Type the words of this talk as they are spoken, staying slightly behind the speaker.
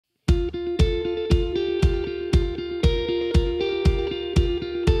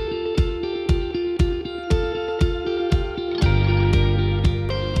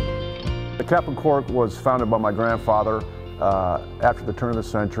Cap N Cork was founded by my grandfather after the turn of the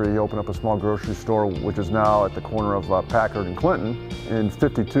century. He opened up a small grocery store, which is now at the corner of Packard and Clinton. In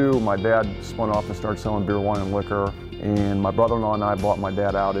 '52, my dad spun off and started selling beer, wine, and liquor. And my brother-in-law and I bought my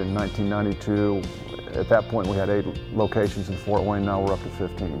dad out in 1992. At that point, we had 8 locations in Fort Wayne. Now we're up to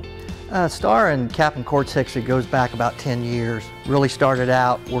 15. Star and Cap N Cork's history goes back about 10 years. Really started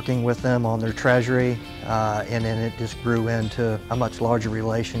out working with them on their treasury, and then it just grew into a much larger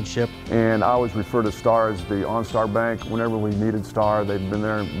relationship. And I always refer to Star as the on-Star bank. Whenever we needed Star, they've been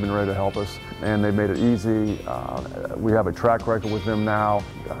there and been ready to help us. And they made it easy. We have a track record with them now.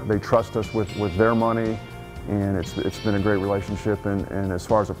 They trust us with their money. And it's been a great relationship, and as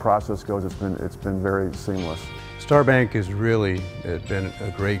far as the process goes, it's been very seamless. Star Bank has really been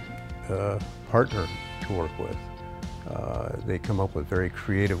a great partner to work with. They come up with very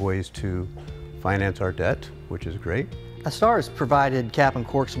creative ways to finance our debt, which is great. Star has provided Cap N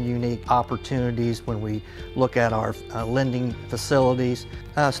Cork some unique opportunities when we look at our lending facilities.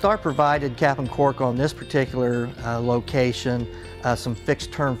 Star provided Cap N Cork on this particular location some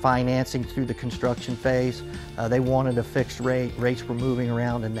fixed-term financing through the construction phase. They wanted a fixed rate. Rates were moving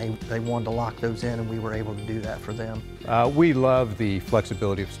around, and they wanted to lock those in, and we were able to do that for them. We love the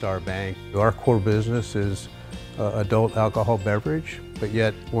flexibility of Star Bank. Our core business is adult alcohol beverage, but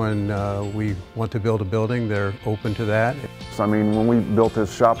yet when we want to build a building, they're open to that. I mean, when we built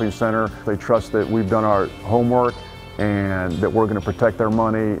this shopping center, they trust that we've done our homework and that we're going to protect their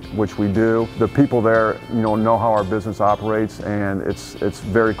money, which we do. The people there, know how our business operates, and it's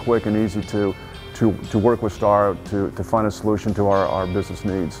very quick and easy to work with Star to find a solution to our business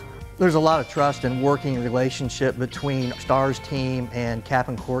needs. There's a lot of trust and working relationship between Star's team and Cap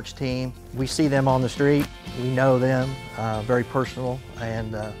N Cork's team. We see them on the street, we know them, very personal,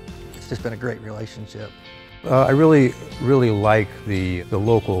 and it's just been a great relationship. I really like the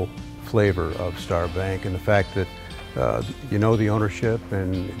local flavor of Star Bank, and the fact that you know the ownership,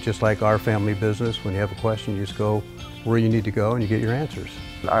 and just like our family business, when you have a question, you just go where you need to go and you get your answers.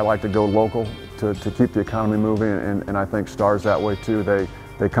 I like to go local to keep the economy moving, and I think Star's that way too.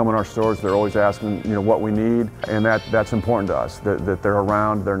 They come in our stores, they're always asking what we need, and that's important to us, that they're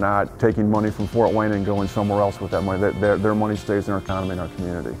around, they're not taking money from Fort Wayne and going somewhere else with that money. Their money stays in our economy and our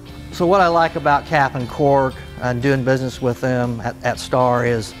community. So what I like about Cap N Cork and doing business with them at Star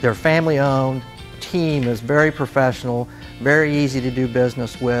is they're family owned, team is very professional, very easy to do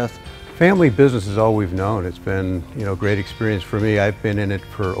business with. Family business is all we've known. It's been a great experience for me. I've been in it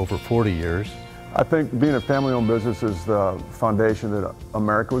for over 40 years. I think being a family-owned business is the foundation that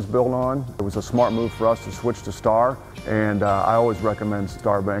America was built on. It was a smart move for us to switch to Star, and I always recommend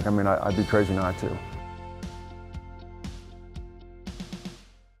Star Bank. I mean, I'd be crazy not to.